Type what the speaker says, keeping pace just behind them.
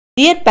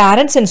Dear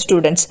parents and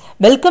students,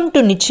 welcome to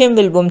Nichayam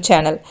Velvom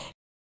channel.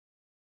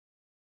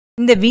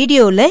 இந்த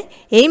வீடியோல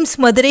AIIMS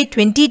Madurai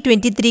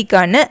 2023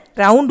 கான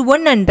round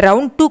 1 and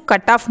round 2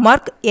 cut off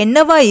mark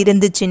என்னவா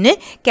இருந்துச்சுன்னு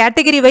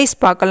category wise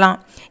பார்க்கலாம்.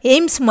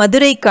 AIIMS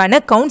Madurai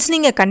கான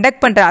counseling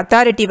கண்டக்ட் பண்ற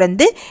authority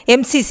வந்து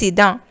MCC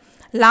தான்.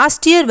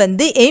 Last year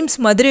வந்து AIIMS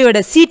மதுரையோட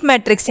seat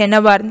matrix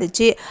என்னவா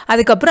இருந்துச்சு,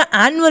 அதுக்கப்புறம்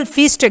annual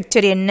fee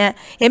structure என்ன,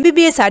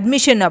 MBBS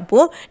admission அப்போ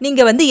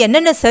நீங்கள் வந்து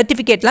என்னென்ன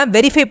certificateலாம்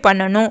verify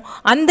பண்ணணும்,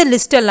 அந்த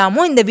லிஸ்ட்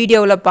எல்லாமும் இந்த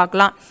வீடியோவில்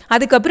பார்க்கலாம்.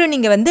 அதுக்கப்புறம்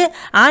நீங்கள் வந்து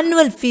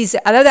annual fees,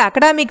 அதாவது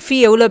academic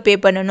fee எவ்வளோ பே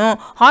பண்ணணும்,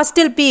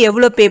 hostel fee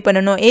எவ்வளோ பே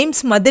பண்ணணும், AIIMS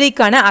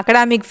மதுரைக்கான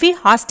academic fee,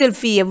 hostel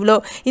fee எவ்வளோ,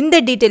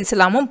 இந்த டீட்டெயில்ஸ்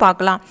எல்லாமும்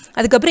பார்க்கலாம்.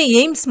 அதுக்கப்புறம்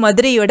AIIMS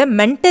மதுரையோட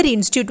மென்டர்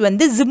இன்ஸ்டியூட்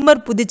வந்து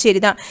ஜிப்மர்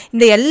புதுச்சேரி தான்.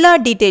 இந்த எல்லா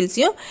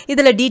டீட்டெயில்ஸையும்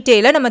இதில்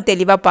டீட்டெயிலாக நம்ம தெளிவாக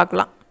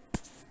பார்க்கலாம்.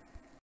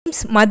 AIIMS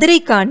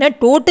மதுரைக்கான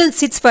total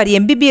seeds for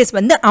MBBS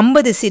வந்து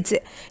 50 சீட்ஸ்.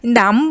 இந்த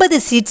 50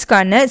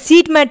 சீட்ஸ்க்கான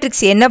சீட்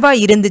மேட்ரிக்ஸ் என்னவா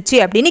இருந்துச்சு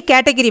அப்படின்னு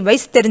கேட்டகரி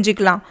வைஸ்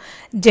தெரிஞ்சுக்கலாம்.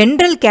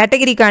 ஜென்ரல்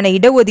கேட்டகரிக்கான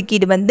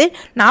இடஒதுக்கீடு வந்து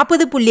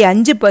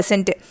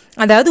 40.5%.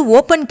 அதாவது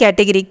ஓப்பன்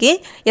கேட்டகரிக்கு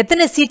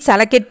எத்தனை சீட்ஸ்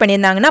அலோகேட்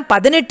பண்ணியிருந்தாங்கன்னா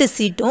 18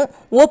 சீட்டும்,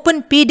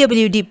 ஓப்பன்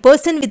PWD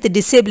பர்சன் வித்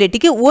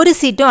டிசேபிலிட்டிக்கு ஒரு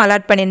சீட்டும்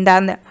அலாட்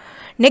பண்ணியிருந்தாங்க.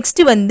 நெக்ஸ்ட்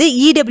வந்து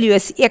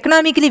EWS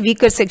எக்கனாமிக்கலி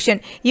வீக்கர் செக்ஷன்,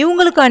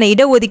 இவங்களுக்கான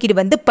இடஒதுக்கீடு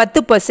வந்து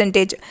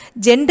 10%.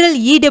 ஜென்ரல்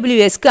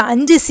EWSக்கு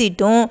 5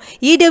 சீட்டும்,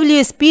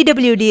 EWS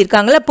PWD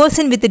இருக்காங்களா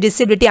பர்சன் வித்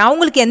டிசபிலிட்டி,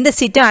 அவங்களுக்கு எந்த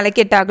சீட்டும்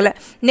அலோகேட் ஆகலை.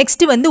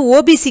 நெக்ஸ்ட் வந்து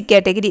OBC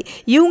கேட்டகரி,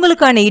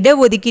 இவங்களுக்கான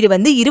இடஒதுக்கீடு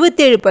வந்து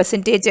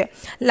 27%.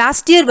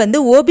 லாஸ்ட் இயர்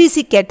வந்து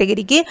OBC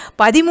கேட்டகரிக்கு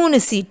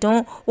 13 சீட்டும்,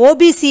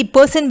 OBC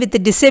பர்சன் வித்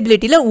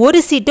டிசபிலிட்டியில்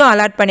ஒரு சீட்டும்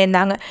அலாட்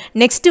பண்ணியிருந்தாங்க.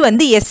 நெக்ஸ்ட்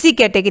வந்து SC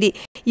கேட்டகரி,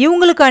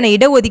 இவங்களுக்கான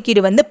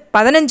இடஒதுக்கீடு வந்து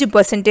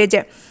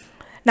 15%.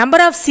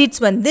 நம்பர் ஆஃப்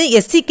சீட்ஸ் வந்து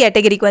SC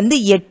கேட்டகரிக்கு வந்து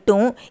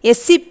 8ம்,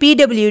 SC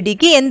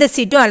PWDக்கு எந்த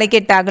சீட்டும்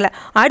அலோகேட் ஆகலை.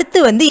 அடுத்து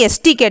வந்து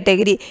ST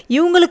கேட்டகரி,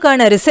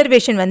 இவங்களுக்கான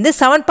ரிசர்வேஷன் வந்து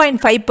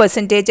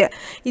 7.5%.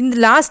 இந்த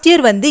லாஸ்ட்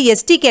இயர் வந்து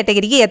ST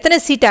கேட்டகரிக்கு எத்தனை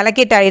சீட்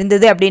அலோகேட்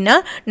ஆகிருந்தது அப்படின்னா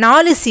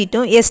 4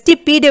 சீட்டும், ST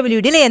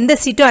PWDயில் எந்த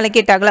சீட்டும்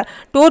அலோகேட் ஆகலை.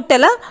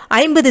 டோட்டலாக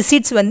 50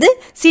 சீட்ஸ் வந்து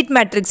சீட்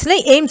மேட்ரிக்ஸில்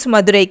AIIMS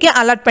மதுரைக்கு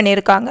அலாட்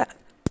பண்ணியிருக்காங்க.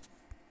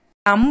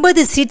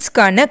 50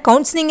 சீட்ஸ்க்கான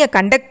கவுன்சிலிங்கை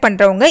கண்டக்ட்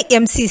பண்ணுறவங்க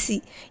MCC.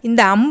 இந்த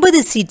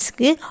 50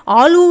 சீட்ஸ்க்கு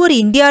ஆல் ஓவர்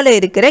இந்தியாவில்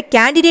இருக்கிற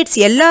கேண்டிடேட்ஸ்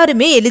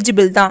எல்லாருமே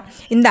எலிஜிபிள் தான்.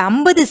 இந்த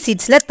 50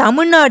 சீட்ஸில்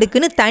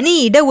தமிழ்நாடுக்குன்னு தனி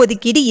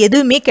இடஒதுக்கீடு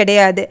எதுவுமே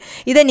கிடையாது.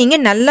 இதை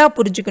நீங்கள் நல்லா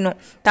புரிஞ்சுக்கணும்.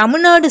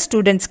 தமிழ்நாடு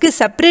ஸ்டூடெண்ட்ஸ்க்கு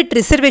செப்பரேட்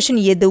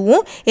ரிசர்வேஷன்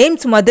எதுவும்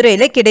AIIMS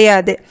மதுரையில்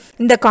கிடையாது.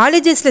 இந்த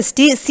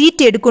காலேஜஸில்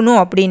சீட்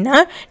எடுக்கணும் அப்படின்னா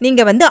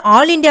நீங்கள் வந்து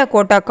ஆல் இண்டியா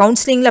கோட்டா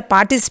கவுன்சிலிங்கில்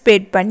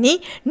பார்ட்டிசிபேட் பண்ணி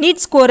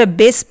நீட் ஸ்கோரை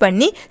பேஸ்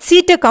பண்ணி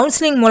சீட்டை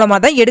கவுன்சிலிங்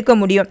மூலமாக தான் எடுக்க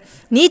முடியும்.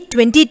 Neet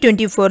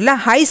 2024ல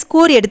ஹை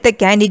ஸ்கோர் எடுத்த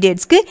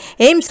கேண்டிடேட்ஸ்க்கு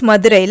AIIMS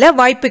மதுரையில்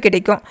வாய்ப்பு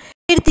கிடைக்கும்.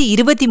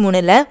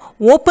 2023ல்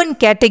ஓப்பன்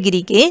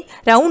கேட்டகிரிக்கு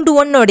ரவுண்ட்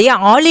 1 உடைய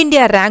ஆல்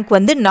இண்டியா ரேங்க்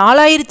வந்து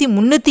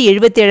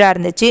 4377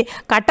 இருந்துச்சு.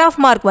 கட் ஆஃப்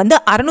மார்க் வந்து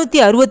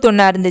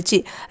 661 இருந்துச்சு.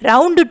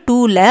 ரவுண்டு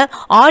 2ல்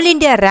ஆல்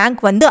இண்டியா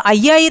ரேங்க் வந்து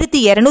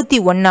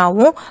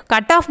 5201ஆகவும்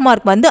கட் ஆஃப்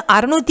மார்க் வந்து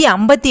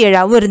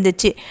 657ஆகவும்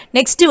இருந்துச்சு.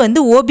 நெக்ஸ்ட்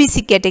வந்து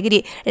OBC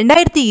கேட்டகிரி,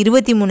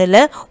 2023ல்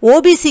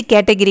OBC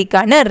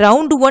கேட்டகிரிக்கான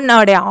ரவுண்டு 1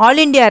 உடைய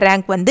ஆல் இண்டியா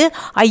ரேங்க் வந்து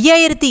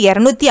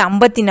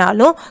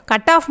 5254ம்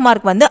கட் ஆஃப்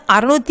மார்க் வந்து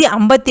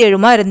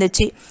 657 இருந்துச்சு.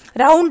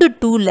 ரவுண்டு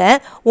 2ல்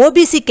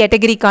OBC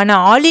கேட்டகரிக்கான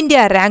ஆல்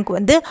இண்டியா ரேங்க்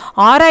வந்து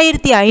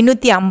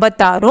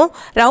 6556ம்,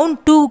 ரவுண்ட்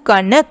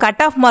 2க்கான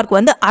கட் ஆஃப் மார்க்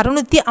வந்து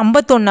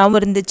 651ஆகவும்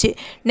இருந்துச்சு.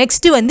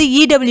 நெக்ஸ்ட் வந்து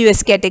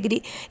EWS கேட்டகரி,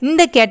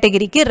 இந்த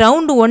கேட்டகரிக்கு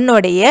ரவுண்டு 1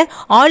 உடைய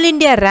ஆல்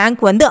இண்டியா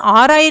ரேங்க் வந்து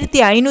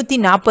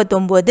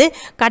 6549,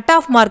 கட்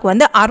ஆஃப் மார்க்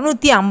வந்து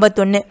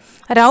 651.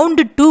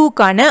 ரவுண்டு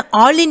 2க்கான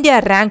ஆல் இண்டியா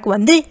ரேங்க்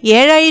வந்து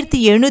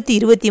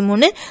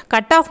 7723,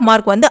 கட் ஆஃப்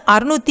மார்க் வந்து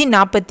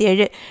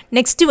 647.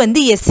 நெக்ஸ்ட் வந்து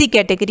SC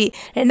கேட்டகரி,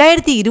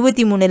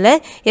 2023ல்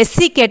SC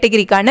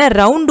கேட்டகரிக்கான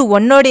ரவுண்டு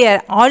 1 உடைய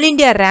ஆல்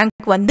இண்டியா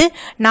ரேங்க் வந்து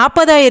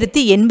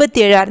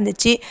 40087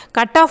 இருந்துச்சு.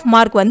 கட் ஆஃப்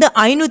மார்க் வந்து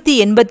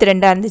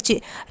 582 இருந்துச்சு.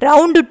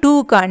 ரவுண்டு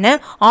 2க்கான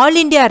ஆல்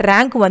இண்டியா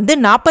ரேங்க் வந்து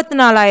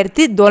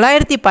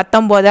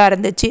 44919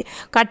 இருந்துச்சு.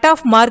 கட்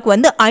ஆஃப் மார்க்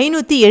வந்து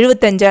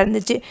 575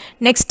 இருந்துச்சு.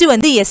 நெக்ஸ்ட்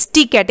வந்து ST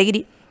கேட்டகரி,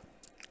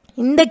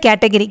 இந்த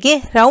கேட்டகரிக்கு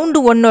ரவுண்டு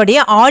 1 உடைய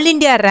ஆல்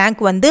இண்டியா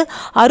ரேங்க் வந்து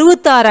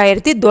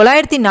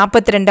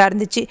 66942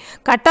 இருந்துச்சு.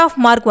 கட் ஆஃப்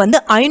மார்க் வந்து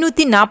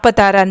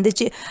 546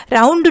 இருந்துச்சு.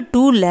 ரவுண்டு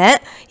 2ல்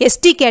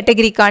ST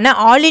கேட்டகரிக்கான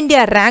ஆல்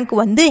இண்டியா ரேங்க்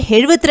வந்து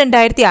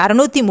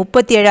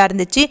 72637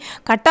 இருந்துச்சு.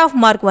 கட் ஆஃப்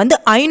மார்க் வந்து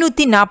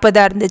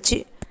 540 இருந்துச்சு.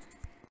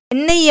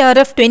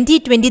 NIRF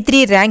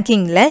 2023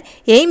 ரேங்கிங்கில்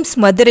AIIMS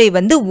மதுரை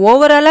வந்து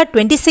ஓவராலாக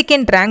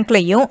 22nd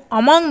ரேங்க்லையும்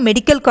அமாங்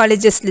மெடிக்கல்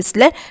காலேஜஸ்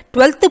லிஸ்ட்டில்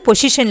 12th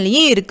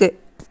பொசிஷன்லையும் இருக்குது.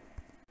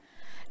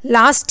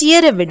 லாஸ்ட்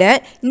இயரை விட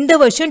இந்த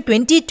வருஷம்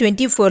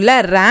 2024ல்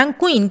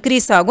ரேங்க்கும்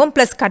இன்க்ரீஸ் ஆகும்,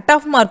 ப்ளஸ் கட்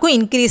ஆஃப் மார்க்கும்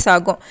இன்க்ரீஸ்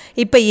ஆகும்.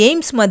 இப்போ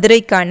AIIMS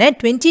மதுரைக்கான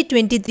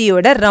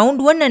 2023யோட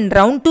round 1 and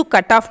round 2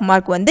 cut off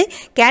mark வந்து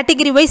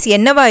கேட்டகரி வைஸ்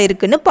என்னவா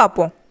இருக்குன்னு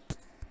பார்ப்போம்.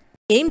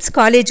 AIIMS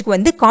காலேஜுக்கு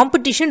வந்து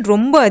காம்படிஷன்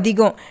ரொம்ப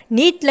அதிகம்.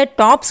 நீட்டில்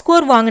டாப்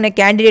ஸ்கோர் வாங்கின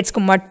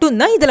கேண்டிடேட்ஸ்க்கு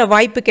மட்டும்தான் இதில்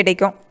வாய்ப்பு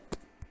கிடைக்கும்.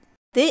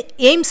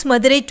 AIIMS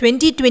Madurai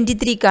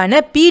 2023 கான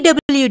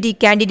PWD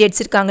candidates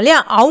இருக்காங்க இல்லையா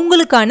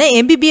அவங்களுக்கான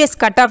MBBS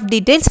cut off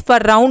details for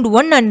round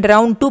 1 and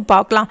round 2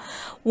 பார்க்கலாம்.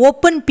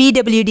 Open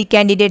PWD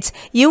candidates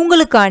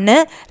இவங்களுக்கான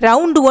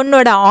round 1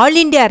 ஓட all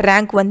India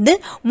rank வந்து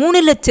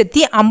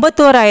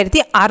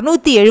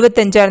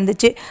 3,51,675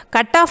 இருந்துச்சு.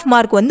 cut off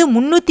mark வந்து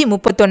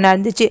 331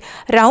 இருந்துச்சு.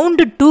 round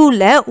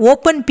 2ல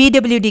open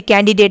PWD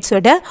candidates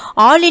ஓட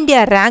all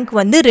India rank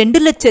வந்து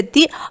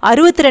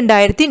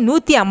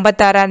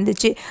 2,62,156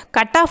 இருந்துச்சு.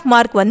 cut off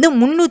mark வந்து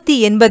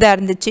 380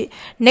 இருந்துச்சு.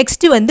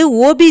 நெக்ஸ்ட் வந்து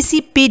OBC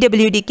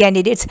PWD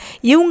candidates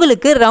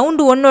இவங்களுக்கு round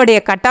 1 உடைய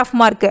கட் ஆஃப்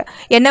மார்க்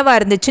என்னவா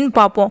இருந்துச்சுன்னு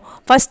பாப்போம்.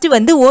 ஃபர்ஸ்ட்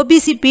வந்து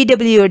OBC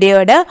PWD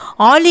ஓட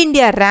ஆல்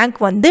இந்தியா ரேங்க்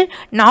வந்து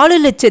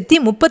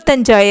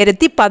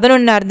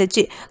 4,35,011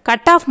 இருந்துச்சு.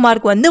 கட் ஆஃப்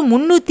மார்க் வந்து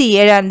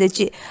 307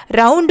 இருந்துச்சு.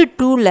 ரவுண்ட்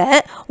 2ல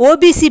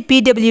OBC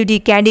PWD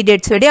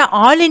candidates உடைய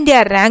ஆல் இந்தியா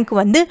ரேங்க்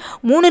வந்து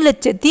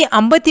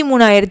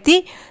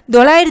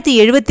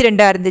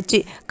 3,53,972 இருந்துச்சு.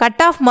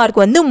 கட் ஆஃப் மார்க்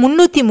வந்து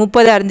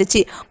 330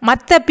 இருந்துச்சு.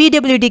 மற்ற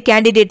PWD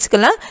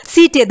கேண்டிடேட்ஸ்க்கெல்லாம்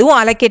சீட் எதுவும்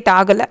அலோகேட்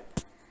ஆகலை.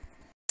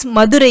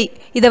 மதுரை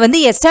இதை வந்து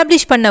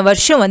எஸ்டாப்ளிஷ் பண்ண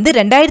வருஷம் வந்து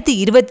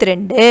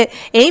 2022.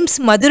 AIIMS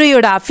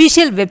மதுரையோட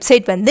அஃபிஷியல்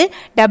வெப்சைட் வந்து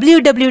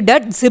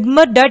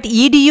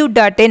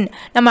www.jipmer.edu.in.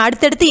 நம்ம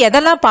அடுத்தடுத்து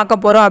எதெல்லாம் பார்க்க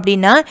போகிறோம்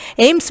அப்படின்னா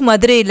AIIMS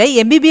மதுரையில்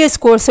MBBS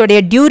கோர்ஸோடைய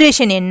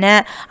டியூரேஷன் என்ன,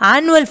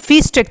 ஆனுவல்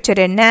ஃபீஸ்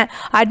ஸ்ட்ரக்சர் என்ன,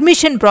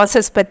 அட்மிஷன்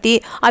ப்ராசஸ் பற்றி,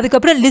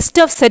 அதுக்கப்புறம்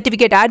லிஸ்ட் ஆஃப்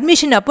சர்டிஃபிகேட்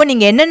அட்மிஷன் அப்போ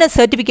நீங்கள் என்னென்ன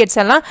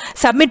சர்டிஃபிகேட்ஸ் எல்லாம்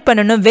சப்மிட்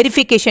பண்ணணும்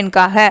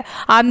வெரிஃபிகேஷனுக்காக,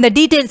 அந்த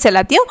டீட்டெயில்ஸ்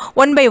எல்லாத்தையும்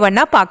ஒன் பை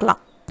ஒன்னாக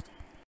பார்க்கலாம்.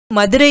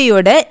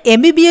 மதுரையோட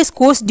MBBS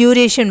கோர்ஸ்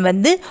டியூரேஷன்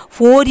வந்து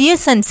 4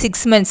 years and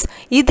 6 months.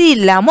 இது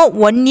இல்லாமல்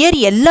 1 year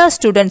எல்லா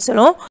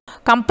ஸ்டூடெண்ட்ஸும்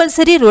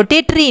கம்பல்சரி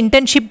ரொட்டேட்டரி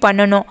இன்டர்ன்ஷிப்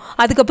பண்ணணும்.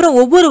 அதுக்கப்புறம்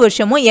ஒவ்வொரு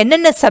வருஷமும்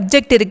என்னென்ன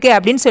சப்ஜெக்ட் இருக்குது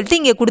அப்படின்னு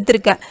சொல்லிட்டு இங்கே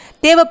கொடுத்துருக்கேன்.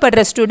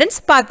 தேவைப்படுற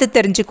ஸ்டூடெண்ட்ஸ் பார்த்து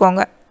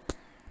தெரிஞ்சுக்கோங்க.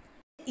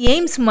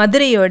 AIIMS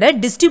மதுரையோட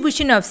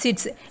டிஸ்ட்ரிபியூஷன் ஆஃப்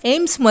சீட்ஸ்.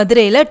 AIIMS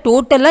மதுரையில்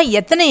டோட்டலாக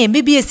எத்தனை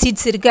MBBS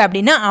சீட்ஸ் இருக்குது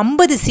அப்படின்னா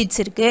 50 சீட்ஸ்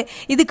இருக்குது.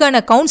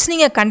 இதுக்கான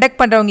கவுன்சிலிங்கை கண்டக்ட்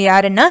பண்ணுறவங்க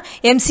யாருன்னா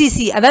MCC,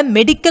 அதாவது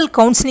மெடிக்கல்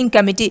கவுன்சிலிங்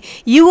கமிட்டி.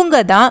 இவங்க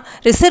தான்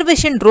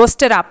ரிசர்வேஷன்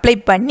ரோஸ்டர் அப்ளை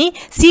பண்ணி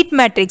சீட்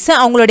மேட்ரிக்ஸை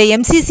அவங்களோட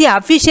MCC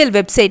அஃபிஷியல்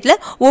வெப்சைட்டில்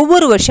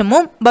ஒவ்வொரு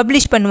வருஷமும்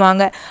பப்ளிஷ்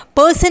பண்ணுவாங்க.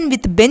 பர்சன்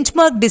வித்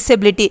பெஞ்ச்மார்க்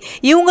டிசபிலிட்டி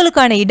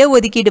இவங்களுக்கான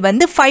இடஒதுக்கீடு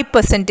வந்து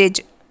 5%.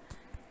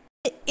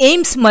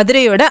 AIIMS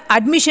மதுரையோட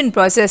அட்மிஷன்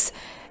ப்ராசஸ்.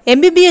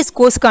 MBBS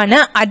கோர்ஸ்க்கான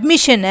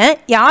அட்மிஷனை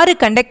யார்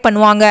கண்டக்ட்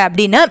பண்ணுவாங்க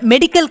அப்படின்னா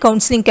மெடிக்கல்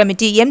கவுன்சிலிங்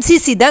கமிட்டி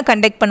MCC தான்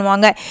கண்டக்ட்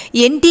பண்ணுவாங்க.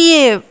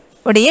 NTA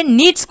உடைய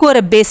நீட்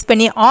ஸ்கோரை பேஸ்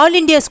பண்ணி, ஆல்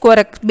இண்டியா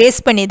ஸ்கோரை பேஸ்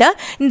பண்ணி தான்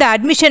இந்த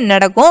அட்மிஷன்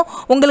நடக்கும்.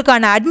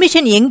 உங்களுக்கான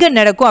அட்மிஷன் எங்கே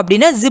நடக்கும்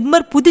அப்படின்னா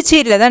ஜிப்மர்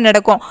புதுச்சேரியில் தான்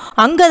நடக்கும்.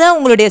 அங்கே தான்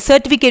உங்களுடைய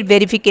சர்டிஃபிகேட்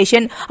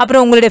வெரிஃபிகேஷன்,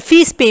 அப்புறம் உங்களுடைய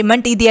ஃபீஸ்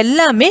பேமெண்ட், இது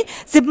எல்லாமே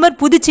ஜிப்மர்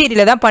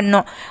புதுச்சேரியில் தான்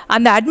பண்ணணும்.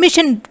 அந்த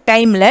அட்மிஷன்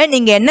டைமில்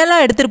நீங்கள்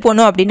என்னெல்லாம் எடுத்துகிட்டு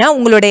போகணும் அப்படின்னா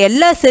உங்களுடைய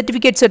எல்லா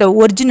சர்டிஃபிகேட்ஸோட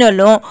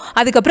ஒரிஜினலும்,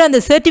 அதுக்கப்புறம்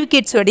அந்த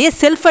சர்டிஃபிகேட்ஸோடைய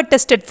செல்ஃப்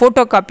அட்டஸ்டட்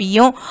ஃபோட்டோ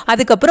காப்பியும்,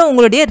 அதுக்கப்புறம்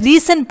உங்களுடைய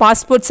ரீசன்ட்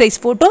பாஸ்போர்ட் சைஸ்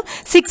ஃபோட்டோ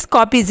 6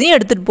 காப்பீஸையும்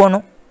எடுத்துகிட்டு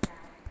போகணும்.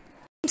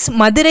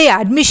 மதுரை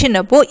அட்மிஷன்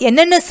அப்போ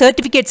என்னென்ன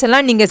சர்டிஃபிகேட்ஸ்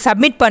எல்லாம் நீங்கள்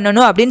சப்மிட்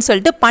பண்ணணும் அப்படின்னு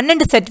சொல்லிட்டு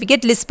 12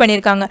 சர்டிஃபிகேட் லிஸ்ட்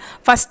பண்ணியிருக்காங்க.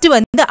 ஃபஸ்ட்டு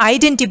வந்து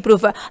ஐடென்டி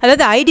ப்ரூஃப்,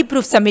 அதாவது ஐடி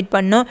ப்ரூஃப் சப்மிட்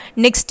பண்ணணும்.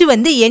 நெக்ஸ்ட்டு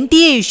வந்து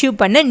NTA இஷ்யூ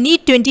பண்ண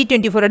நீட்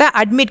 2024ஓட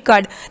அட்மிட்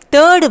கார்டு.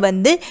 தேர்டு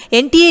வந்து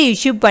NTA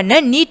இஷ்யூ பண்ண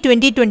நீட்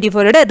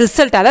 2024ஓட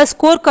ரிசல்ட், அதாவது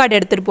ஸ்கோர் கார்டு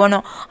எடுத்துகிட்டு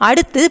போகணும்.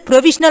 அடுத்து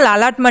ப்ரொவிஷனல்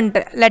அலாட்மெண்ட்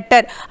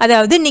லெட்டர்,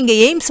 அதாவது நீங்கள்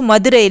AIIMS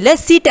மதுரையில்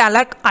சீட்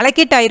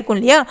அலோகேட் ஆகிருக்கும்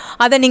இல்லையா,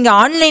 அதை நீங்கள்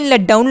ஆன்லைனில்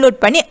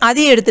டவுன்லோட் பண்ணி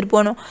அதையும் எடுத்துகிட்டு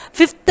போகணும்.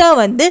 ஃபிஃப்த்தாக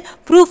வந்து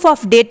proof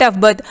of date of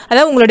birth,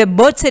 அதாவது உங்களுடைய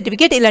பர்த்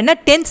சர்டிஃபிகேட் இல்லைன்னா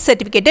 10th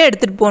சர்டிஃபிகேட்டை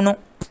எடுத்துகிட்டு போகணும்.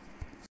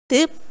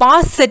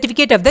 Pass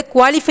certificate of the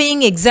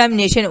qualifying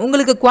examination.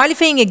 உங்களுக்கு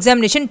குவாலிஃபையிங்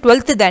எக்ஸாமினேஷன்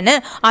 12th தானே,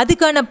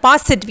 அதுக்கான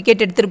பாஸ்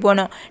சர்டிஃபிகேட் எடுத்துகிட்டு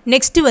போகணும்.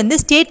 நெக்ஸ்ட்டு வந்து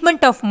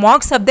statement of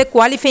marks of the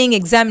qualifying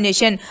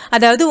examination,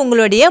 அதாவது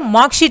உங்களுடைய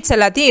மார்க் ஷீட்ஸ்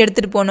எல்லாத்தையும்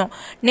எடுத்துகிட்டு போகணும்.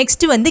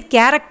 நெக்ஸ்ட்டு வந்து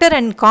character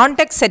and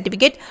contact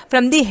certificate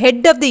from the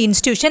head of the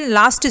institution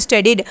last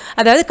studied,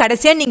 அதாவது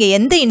கடைசியாக நீங்கள்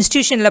எந்த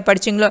இன்ஸ்டியூஷனில்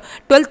படிச்சிங்களோ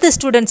 12th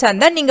ஸ்டூடெண்ட்ஸாக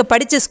இருந்தால் நீங்கள்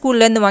படித்த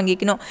ஸ்கூல்லேருந்து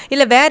வாங்கிக்கணும்.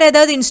 இல்லை வேறு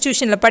ஏதாவது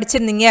இன்ஸ்டியூஷனில்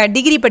படிச்சிருந்தீங்க,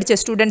 டிகிரி படித்த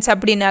ஸ்டூடெண்ட்ஸ்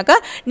அப்படின்னாக்கா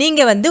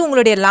நீங்கள் வந்து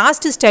உங்களுடைய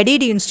last studied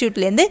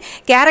இன்ஸ்டியூட்லேருந்து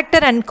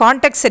character and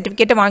contact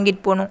சர்டிஃபிகேட்டை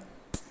வாங்கிட்டு போகணும்.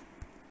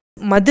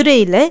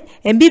 மதுரையில்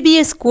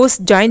MBBS கோர்ஸ்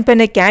ஜாயின்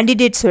பண்ண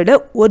கேண்டிடேட்ஸோட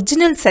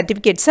ஒரிஜினல்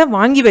சர்டிஃபிகேட்ஸை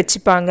வாங்கி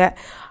வச்சுப்பாங்க.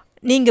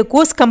 நீங்கள்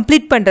கோர்ஸ்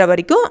கம்ப்ளீட் பண்ணுற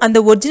வரைக்கும் அந்த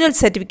ஒரிஜினல்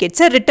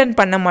சர்டிஃபிகேட்ஸை ரிட்டர்ன்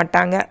பண்ண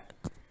மாட்டாங்க.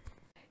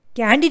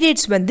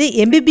 கேண்டிடேட்ஸ் வந்து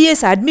MBBS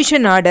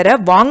அட்மிஷன் ஆர்டரை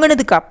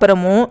வாங்கினதுக்கு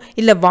அப்புறமோ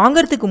இல்லை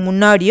வாங்கிறதுக்கு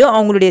முன்னாடியோ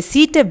அவங்களுடைய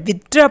சீட்டை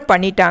வித்ட்ரா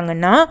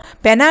பண்ணிட்டாங்கன்னா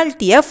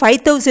பெனால்ட்டியாக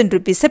 5,000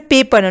 rupees பே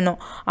பண்ணணும்.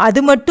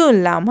 அது மட்டும்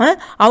இல்லாமல்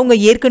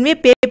அவங்க ஏற்கனவே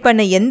பே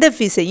பண்ண எந்த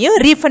ஃபீஸையும்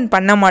ரீஃபண்ட்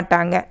பண்ண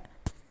மாட்டாங்க.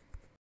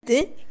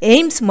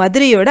 AIIMS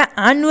மதுரையோட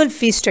ஆனுவல்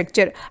ஃபீஸ்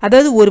ஸ்ட்ரக்சர்,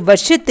 அதாவது ஒரு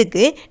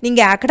வருஷத்துக்கு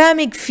நீங்கள்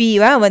அகடாமிக்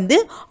ஃபீவாக வந்து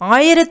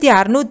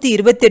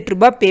 1,628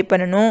 ரூபா பே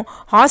பண்ணணும்.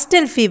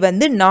 ஹாஸ்டல் ஃபீ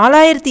வந்து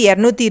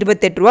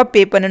 4,228 ரூபா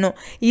பே பண்ணணும்.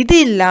 இது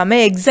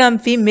இல்லாமல் எக்ஸாம்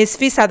ஃபீ, மெஸ்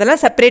ஃபீஸ்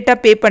அதெல்லாம்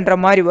செப்பரேட்டாக பே பண்ணுற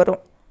மாதிரி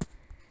வரும்.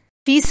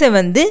 ஃபீஸை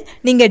வந்து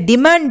நீங்கள்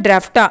டிமாண்ட்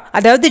டிராஃப்டாக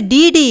அதாவது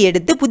டிடி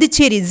எடுத்து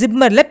புதுச்சேரி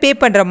ஜிப்மரில் பே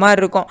பண்ணுற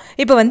மாதிரி இருக்கும்.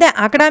 இப்போ வந்து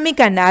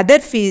அகடாமிக் அண்ட்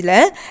அதர் ஃபீஸில்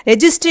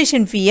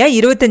ரெஜிஸ்ட்ரேஷன் ஃபீயாக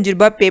 25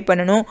 ரூபாய் பே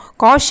பண்ணணும்,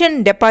 காஷன்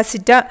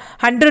டெபாசிட்டாக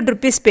 100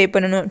 ருபீஸ் பே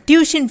பண்ணணும்,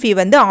 டியூஷன் ஃபீ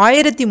வந்து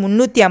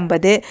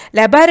 1350,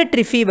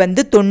 லெபார்டரி ஃபீ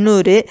வந்து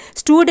 90,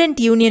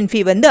 ஸ்டூடெண்ட் யூனியன்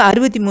ஃபீ வந்து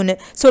 63.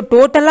 ஸோ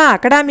டோட்டலாக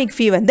அகடாமிக்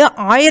ஃபீ வந்து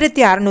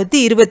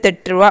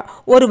 1628 ரூபா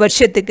ஒரு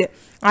வருஷத்துக்கு.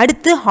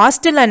 அடுத்து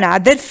hostel and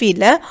other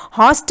ஃபீல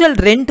hostel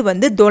rent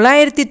வந்து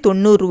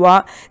 990 ரூபா,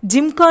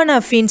 ஜிம்கானா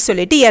ஃபீன்னு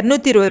சொல்லிட்டு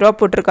 220 ரூபா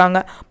போட்டிருக்காங்க.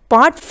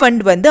 பார்ட்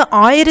ஃபண்ட் வந்து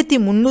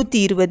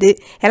 1320,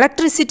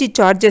 எலக்ட்ரிசிட்டி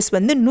சார்ஜஸ்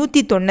வந்து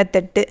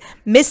 198,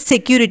 மெஸ்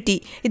செக்யூரிட்டி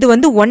இது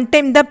வந்து ஒன்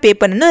டைம் தான் பே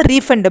பண்ணணும்,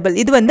 ரீஃபண்டபிள்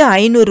இது வந்து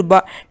 500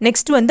 ரூபா.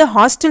 நெக்ஸ்ட் வந்து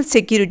ஹாஸ்டல்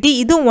செக்யூரிட்டி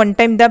இதுவும் ஒன்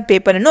டைம் தான் பே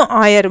பண்ணணும்,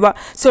 1000 ரூபா.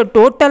 ஸோ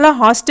டோட்டலாக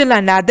ஹாஸ்டல்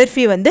அண்ட் அதர்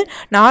ஃபீ வந்து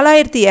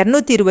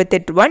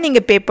 4228 ரூபா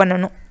நீங்கள் பே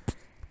பண்ணணும்.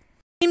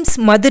 AIIMS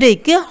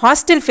மதுரைக்கு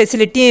ஹாஸ்டல்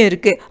ஃபெசிலிட்டியும்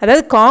இருக்குது.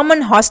 அதாவது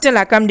காமன் ஹாஸ்டல்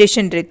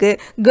அகாமடேஷன் இருக்குது,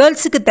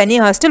 கேர்ள்ஸுக்கு தனி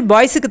ஹாஸ்டல்,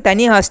 பாய்ஸுக்கு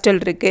தனி ஹாஸ்டல்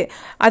இருக்குது.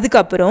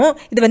 அதுக்கப்புறம்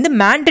இது வந்து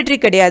மேண்டட்ரி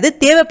கிடையாது,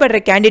 தேவைப்படுற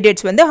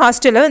கேண்டிடேட்ஸ் வந்து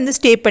ஹாஸ்டலில் வந்து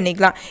ஸ்டே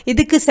பண்ணிக்கலாம்.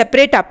 இதுக்கு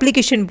செப்பரேட்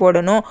அப்ளிகேஷன்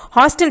போடணும்.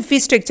 ஹாஸ்டல்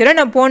ஃபீஸ் ஸ்ட்ரக்சரை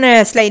நான் போன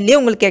ஸ்லைட்லேயே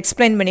உங்களுக்கு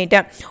எக்ஸ்பிளைன்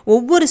பண்ணிட்டேன்.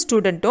 ஒவ்வொரு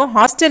ஸ்டூடெண்ட்டும்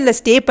ஹாஸ்டலில்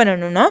ஸ்டே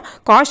பண்ணணும்னா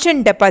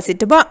காஷன்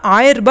டெபாசிட்டுபா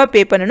 1000 ரூபாய்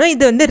பே பண்ணணும்,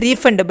 இது வந்து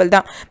ரீஃபண்டபிள்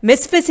தான்.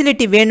 மெஸ்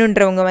ஃபெசிலிட்டி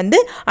வேணுன்றவங்க வந்து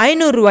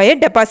 500 ரூபாயை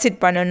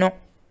டெபாசிட் பண்ணணும்.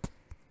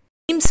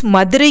 AIIMS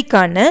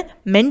மதுரைக்கான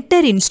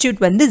மென்டர் இன்ஸ்டியூட்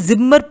வந்து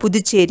ஜிப்மர்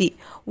புதுச்சேரி.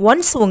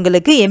 ஒன்ஸ்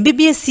உங்களுக்கு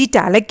MBBS சீட்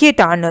அலோகேட்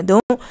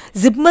ஆனதும்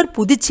ஜிப்மர்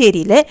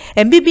புதுச்சேரியில்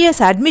MBBS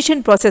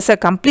அட்மிஷன் ப்ராசஸை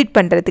கம்ப்ளீட்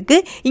பண்ணுறதுக்கு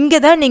இங்கே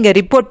தான் நீங்கள்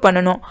ரிப்போர்ட்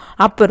பண்ணணும்.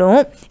 அப்புறம்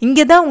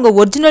இங்கே தான் உங்கள்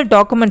ஒரிஜினல்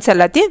டாக்குமெண்ட்ஸ்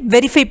எல்லாத்தையும்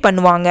வெரிஃபை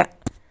பண்ணுவாங்க.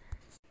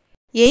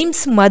 AIIMS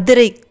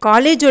மதுரை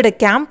காலேஜோட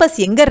கேம்பஸ்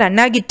எங்கே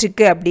ரன்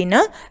ஆகிட்டுருக்கு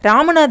அப்படின்னா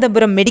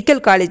ராமநாதபுரம்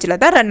மெடிக்கல்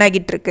காலேஜில் தான் ரன்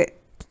ஆகிட்டுருக்கு.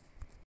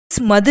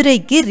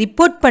 மதுரைக்கு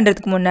ரிப்போர்ட்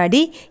பண்ணுறதுக்கு முன்னாடி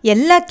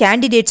எல்லா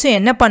கேண்டிடேட்ஸும்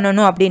என்ன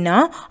பண்ணணும் அப்படின்னா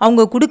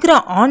அவங்க கொடுக்குற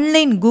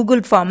ஆன்லைன்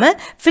கூகுள் ஃபார்மை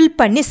ஃபில்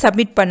பண்ணி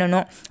சப்மிட்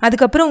பண்ணணும்.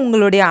 அதுக்கப்புறம்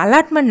உங்களுடைய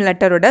அலாட்மெண்ட்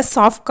லெட்டரோட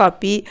சாஃப்ட்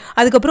காப்பி,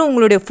 அதுக்கப்புறம்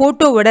உங்களுடைய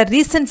ஃபோட்டோவோட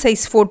ரீசன்ட்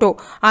சைஸ் ஃபோட்டோ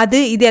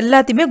இது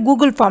எல்லாத்தையுமே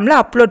கூகுள்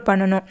ஃபார்மில் அப்லோட்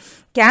பண்ணணும்.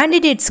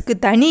 கேண்டிடேட்ஸ்க்கு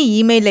தனி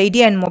இமெயில் ஐடி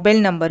அண்ட் மொபைல்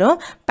நம்பரும்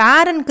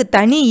பேரண்ட்க்கு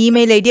தனி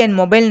இமெயில் ஐடி அண்ட்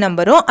மொபைல்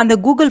நம்பரும் அந்த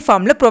கூகுள்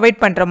ஃபார்மில் ப்ரொவைட்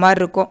பண்ணுற மாதிரி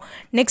இருக்கும்.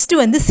 நெக்ஸ்ட்டு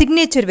வந்து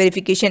சிக்னேச்சர்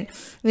வெரிஃபிகேஷன்.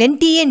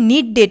 NTA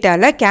நீட்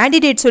டேட்டாவில்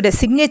கேண்டிடேட்ஸோட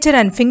signature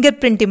and finger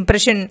print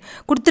impression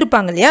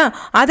கொடுத்துருப்பாங்க இல்லையா,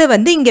 அதை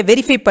வந்து இங்கே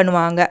வெரிஃபை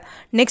பண்ணுவாங்க.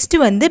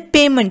 நெக்ஸ்ட்டு வந்து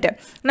பேமெண்ட்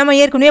நம்ம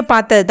ஏற்கனவே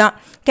பார்த்தது தான்.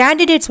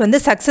 கேண்டிடேட்ஸ் வந்து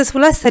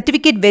சக்ஸஸ்ஃபுல்லாக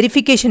சர்டிஃபிகேட்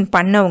வெரிஃபிகேஷன்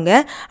பண்ணவங்க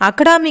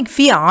அகடாமிக்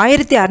ஃபீ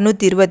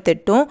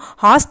 1628,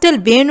 ஹாஸ்டல்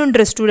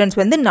வேணுன்ற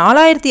ஸ்டூடெண்ட்ஸ் வந்து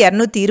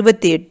 4228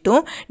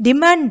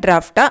 டிமாண்ட்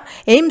டிராஃப்டாக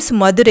AIIMS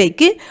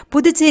மதுரைக்கு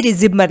புதுச்சேரி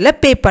ஜிப்மரில்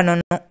பே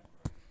பண்ணணும்.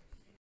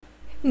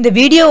 இந்த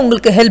வீடியோ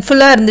உங்களுக்கு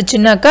ஹெல்ப்ஃபுல்லாக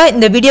இருந்துச்சுன்னாக்கா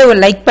இந்த வீடியோவை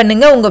லைக்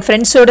பண்ணுங்கள், உங்கள்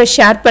ஃப்ரெண்ட்ஸோட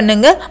ஷேர்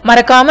பண்ணுங்கள்,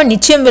 மறக்காமல்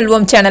நிச்சயம்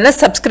வெல்வோம் சேனலை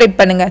சப்ஸ்கிரைப்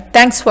பண்ணுங்கள்.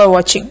 தேங்க்ஸ் ஃபார்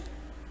வாட்சிங்.